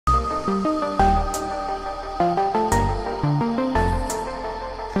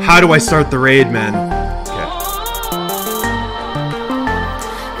How do I start the raid, man? Okay.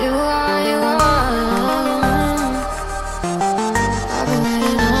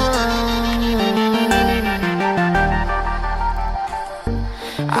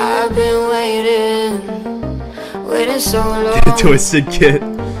 I've been waiting so long. Twisted Kid.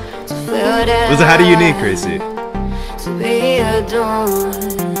 Was it how do you unique, Gracie? To be adored.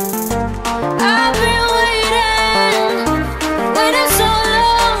 I've been waiting so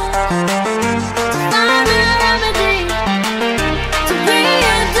long to find a remedy to be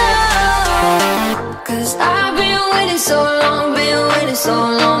adored. 'Cause I've been waiting so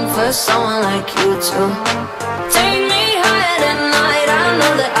long for someone like you to take me higher than night. I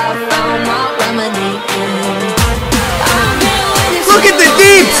know that I found my remedy. I've been waiting Look at the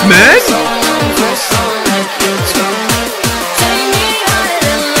deeps, man! for someone like you to take me higher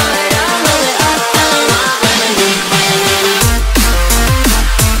than night. I know that I found my remedy.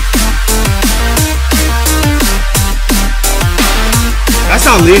 That's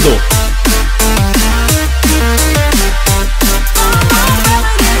not legal.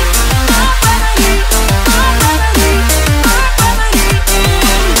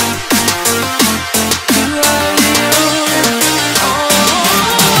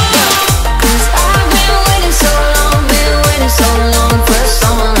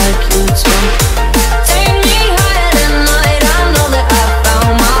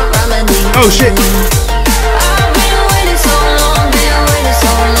 Oh shit! I've been waiting so long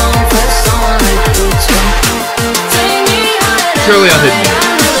for someone like you to take me higher than Surely I'll hit me.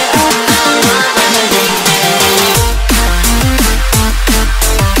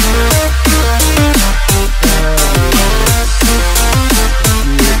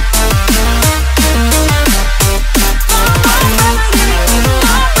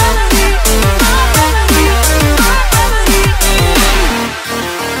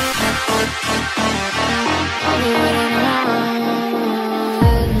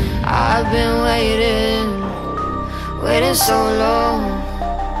 I've been waiting so long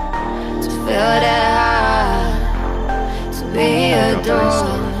to feel that high, to be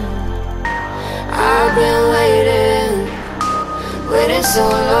adored. I've been waiting so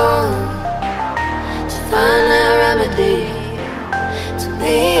long to find that remedy to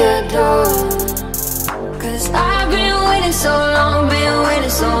be adored. 'Cause I've been waiting so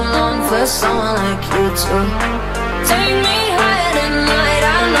long for someone like you to take me higher than night.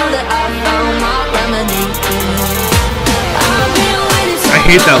 I know that I found my remedy. I've been waiting so I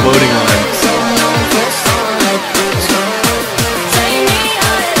hate that loading line. so long for someone like you to take me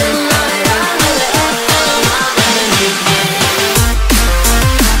higher than night. I know that I found my remedy.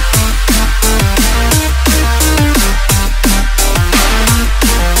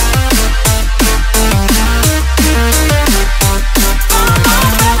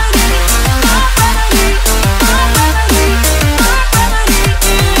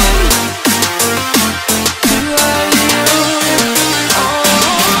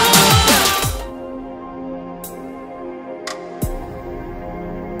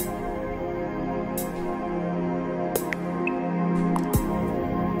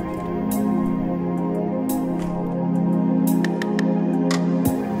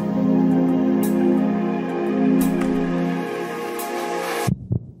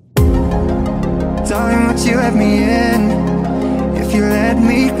 Darling, would you let me in? If you let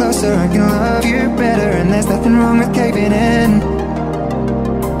me closer, I can love you better. And there's nothing wrong with caving in.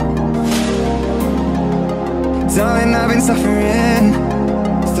 Darling, I've been suffering.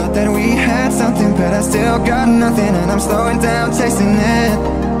 Thought that we had something, but I still got nothing. And I'm slowing down, chasing it.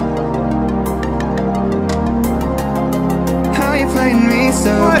 How you playing me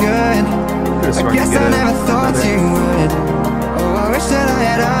so good? I guess I never thought you would. Oh, I wish that I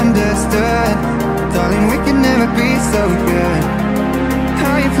had understood. Darling, we could never be so good.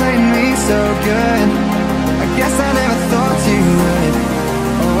 How you playing me so good? I guess I never thought you would.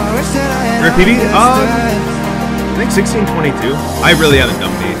 Oh, I wish that I had understood. I think 1622. I really haven't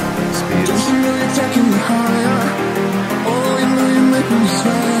done beat speeds. Don't you know you're taking me higher? Oh, you know you're making me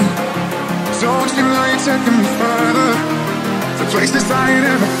sweat. Don't you know you're taking me further? To places I ain't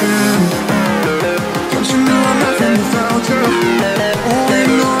ever been. Don't you know I'm nothing without you? Oh, you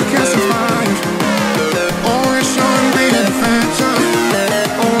know I can't survive. Oh, you're showing me an adventure.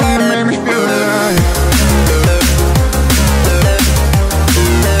 Oh, you make me feel alive.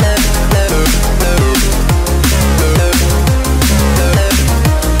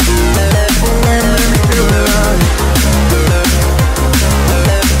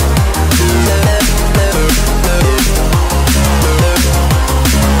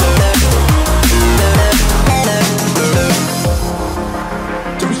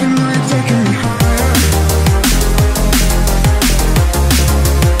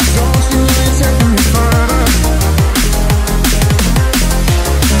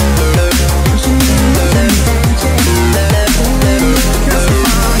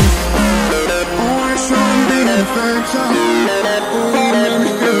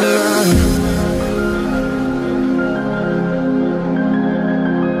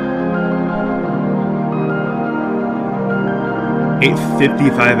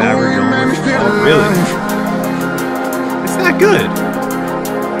 855 average only. Oh, really? It's that good.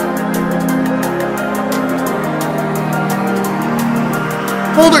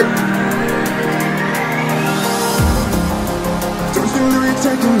 Hold her!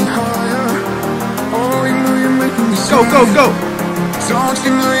 Go, go, go!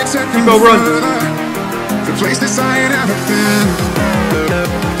 Go run! The places I ain't ever been.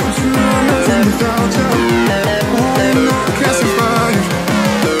 Don't you know I'm nothing without you? Oh, you know I can't survive.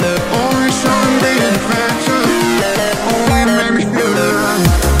 Always showing me an adventure. Oh, you made me feel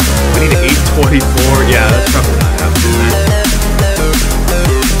alive. I need an 824. Yeah, that's probably not happening, man.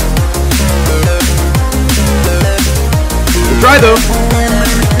 We'll try though.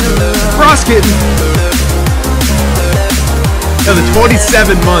 Frost kitten. Yo, the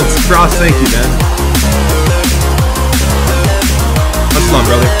 27 months. Frost, thank you, man. Much love,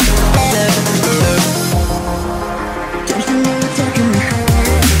 brother.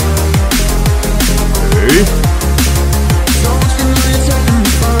 Hey.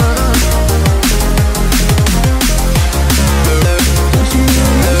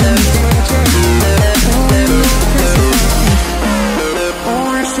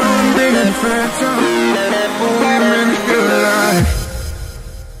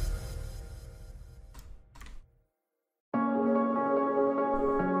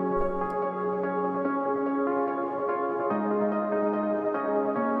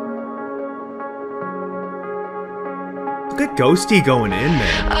 Look at Ghosty going in,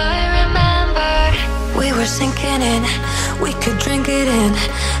 man. I remember we were sinking in, we could drink it in,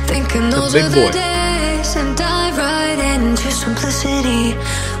 thinking those big are boy. the days, and dive right into simplicity.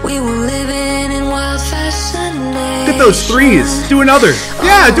 We were living in wild fascination. Look at those threes. Do another.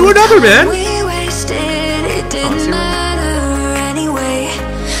 Yeah, do another, man. We wasted, it didn't matter anyway.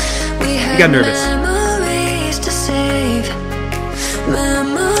 We had got nervous. memories to save,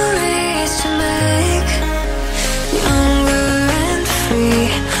 memories to make. Younger and free,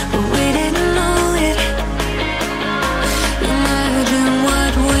 but we didn't know it. Imagine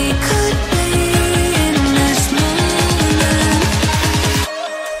what we could be in this moment.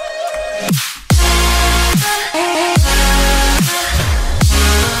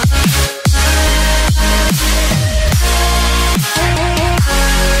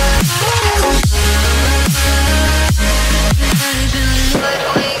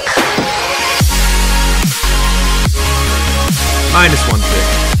 Minus 1 pick.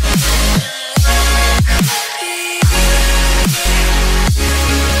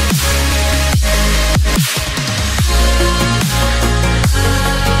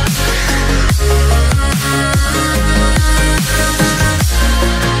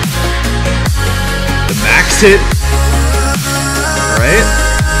 The max hit. Right?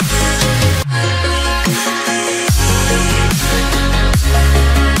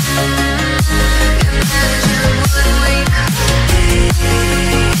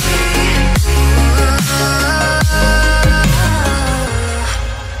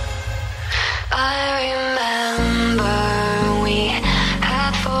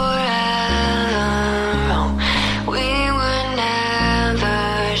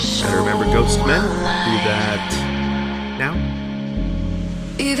 Men do that now.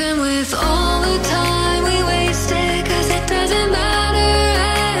 Even with all the time we wasted, 'cause it doesn't matter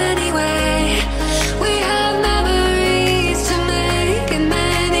anyway. We have memories to make and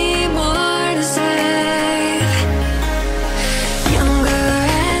many more to save. Younger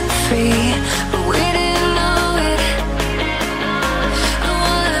and free, but we didn't know it. I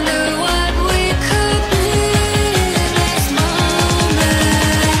wonder what we could be in this moment.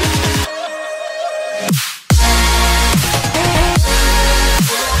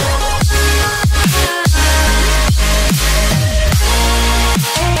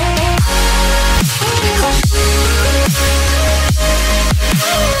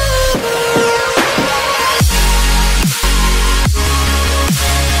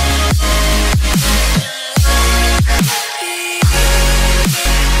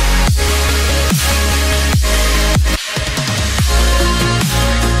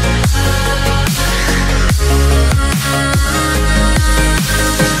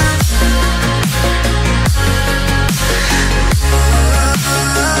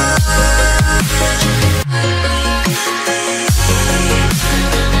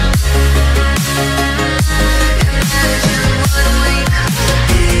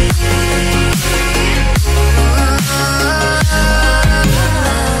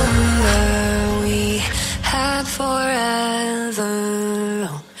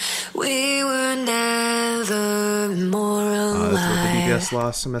 We were never more alive. That's what the guest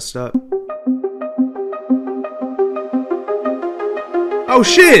lost. I messed up. Oh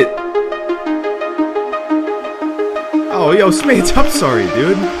shit! Oh, yo, Smates, I'm sorry,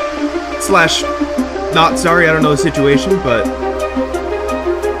 dude. Slash, not sorry, I don't know the situation, but...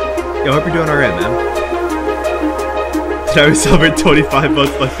 Yo, hope you're doing alright, man. Did I always celebrate 25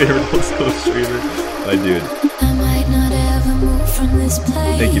 months, my favorite old school streamer? My dude. I might not ever move from this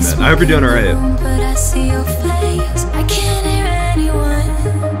place. Thank you, man. I hope you're doing alright. But I see your face. I can't hear anyone.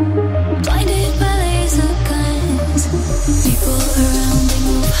 Blinded by laser guns. People around me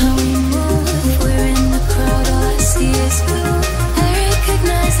move how we move. We're in the crowd, all I see is blue. I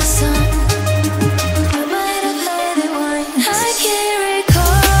recognize the sun. I might have heard it once. I can't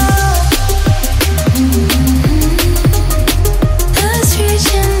recall. Us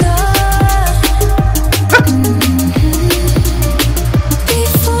reaching up.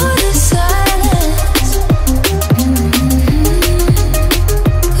 Before the silence.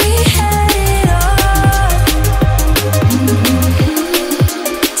 We had it all.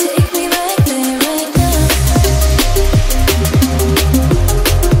 Take me back there right now.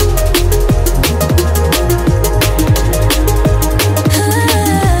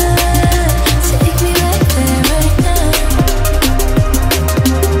 Take me back there right now.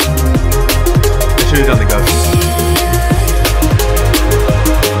 I should have done the ghost.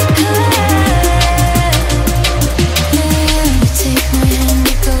 We take my hand,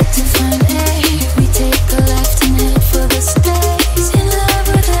 we go to find air. We take a left and head for the space. In love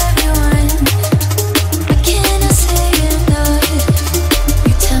with everyone. I cannot say enough.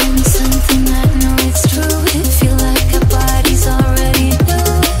 You tell me something I know it's true. It feel like our bodies already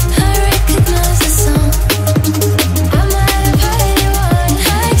knew. I recognize the song. I might have heard it once.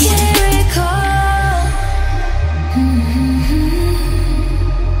 I can't recall.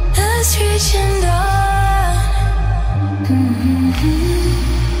 Us reaching down.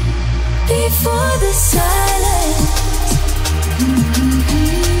 Before the silence.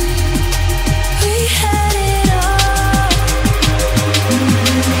 We had it all.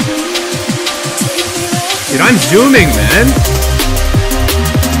 Take me back. Dude, I'm zooming, man.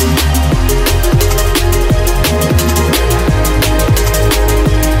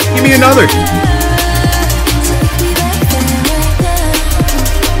 Give me another. Take me back there right now.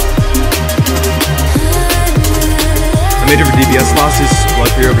 A major for DPS loss is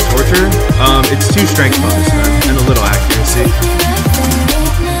blood fear over torture. It's 2 strength bonus, man, and a little accuracy. Take me back there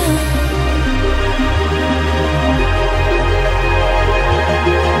right now.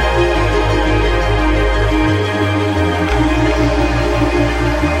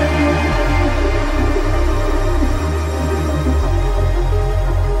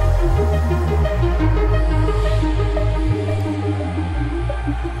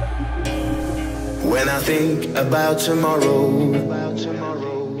 When I think about tomorrow,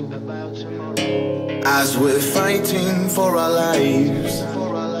 as we're fighting for our lives,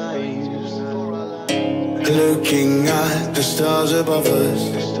 looking at the stars above us,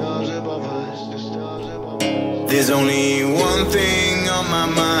 there's only one thing on my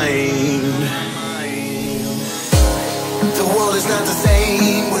mind. The world is not the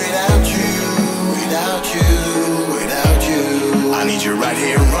same without you, without you, without you. I need you right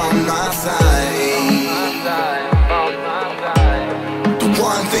here on my side. The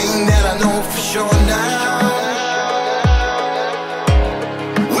one thing that I know for sure now,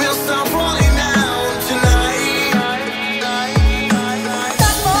 we'll stop falling down tonight.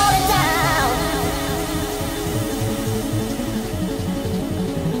 Stop falling down.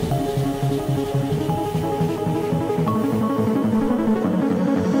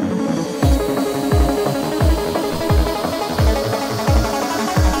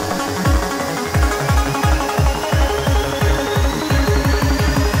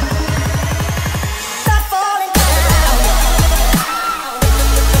 Stop falling down.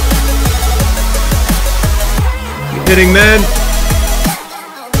 Keep hitting, man.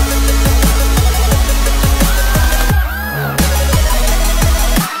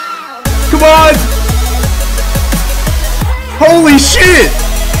 Come on! Holy shit!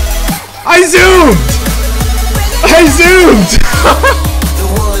 I zoomed! I zoomed! The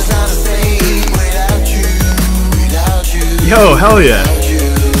world is not the same without you, without you. Yo, hell yeah.